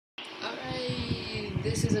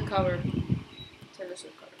This is a cover. Taylor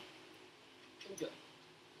Swift cover. Enjoy.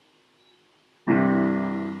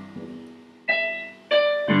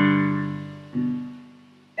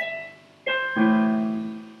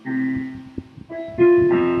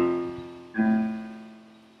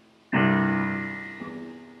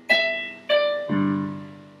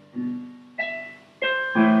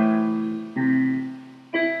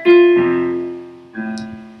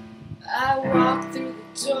 I walked through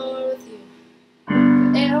the door with you.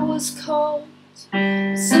 The air was cold.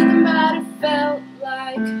 Something about it felt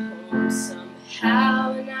like home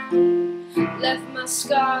somehow. And I left my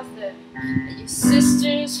scarf there at your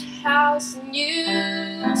sister's house, and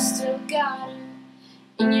you still got it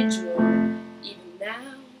in your drawer even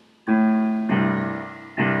now.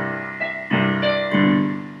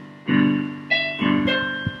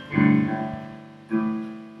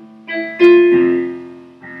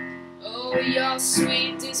 Oh, your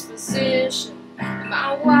sweet disposition and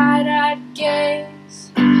my wide-eyed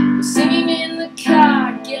gaze was singing in the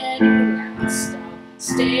car, getting loud, stop,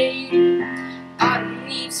 stayed. Autumn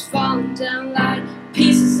leaves falling down like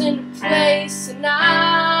pieces into place, and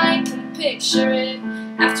I can picture it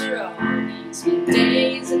after all these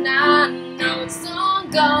days. And I know it's all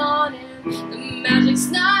gone and the magic's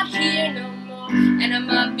not here no more, and I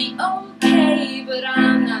might be okay, but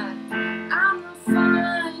I'm not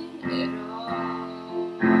fine at all.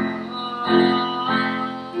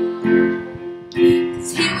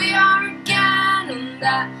 'Cause here we are again on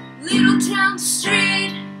that little town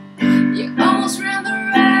street. You almost ran the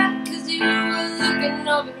red 'cause you were looking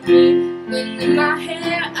over to me. Wind in my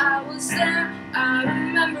hair, I was there, I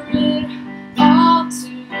remember it all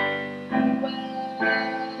too well.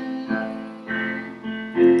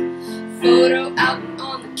 Photo album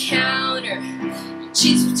on the counter, your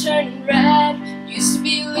cheeks were turning red. Used to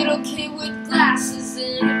be a little kid with glasses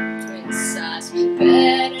in a twin-size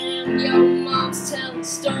bed, and your mom's telling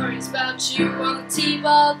stories about you on the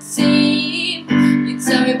T-ball team. You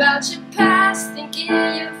tell me about your past, thinking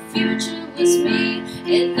your future was me,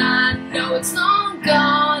 and I know it's long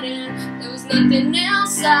gone and there was nothing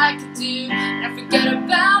else I could do, and I forget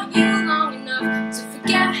about you long enough to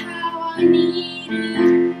forget how I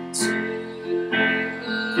needed to.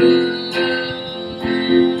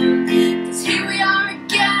 'Cause here we are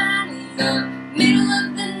again in the middle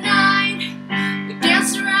of the night. We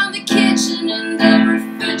danced around the kitchen and the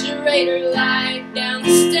refrigerator light. Down the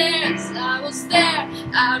stairs, I was there,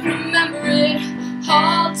 I remember it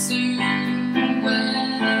all too well.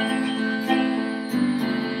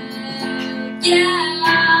 Yeah.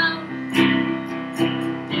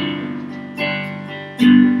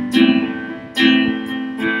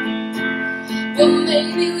 Well,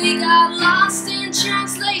 maybe we got lost in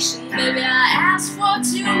translation. Maybe I asked for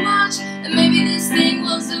too much, and maybe this thing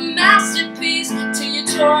was a masterpiece till you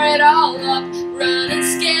tore it all up. Running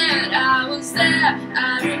scared, I was there,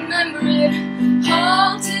 I remember it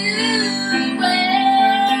all too well.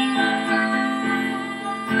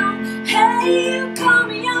 Hey, you call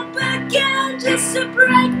me up again just to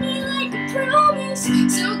break me like a promise,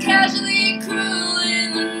 so casually cruel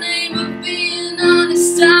in the name of being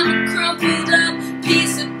honest. I'm a crumpled up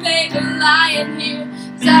piece of paper lying here,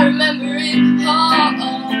 'cause I remember it all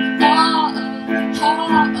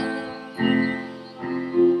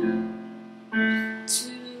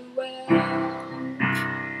too well.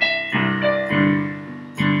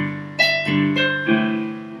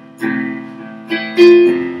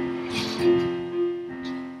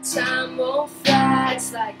 Time won't fly,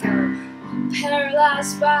 it's like I'm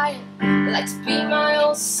paralyzed by it. I like to be my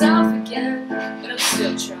old self again, but I'm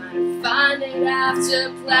still trying to find it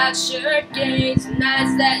after plaid shirt days and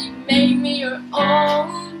nights that you made me your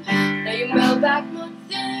own. Now you mail back my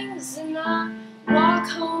things and I walk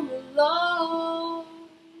home alone.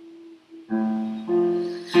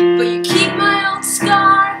 But you keep my old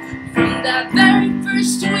scarf from that very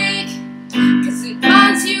first week, 'cause it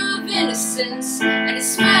reminds you of innocence and it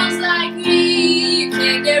smells like me. You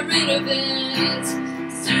can't get rid of it,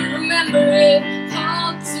 'cause you remember it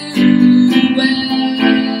all too well.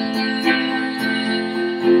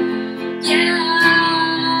 Yeah.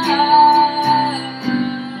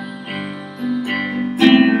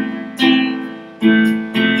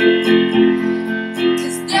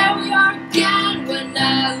 'Cause there we are again when I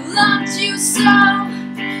loved you so.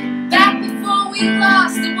 Back before we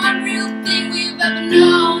lost the one real thing we've ever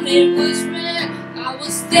known. It was real, I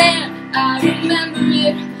was there, I remember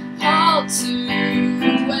it all too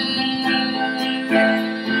well.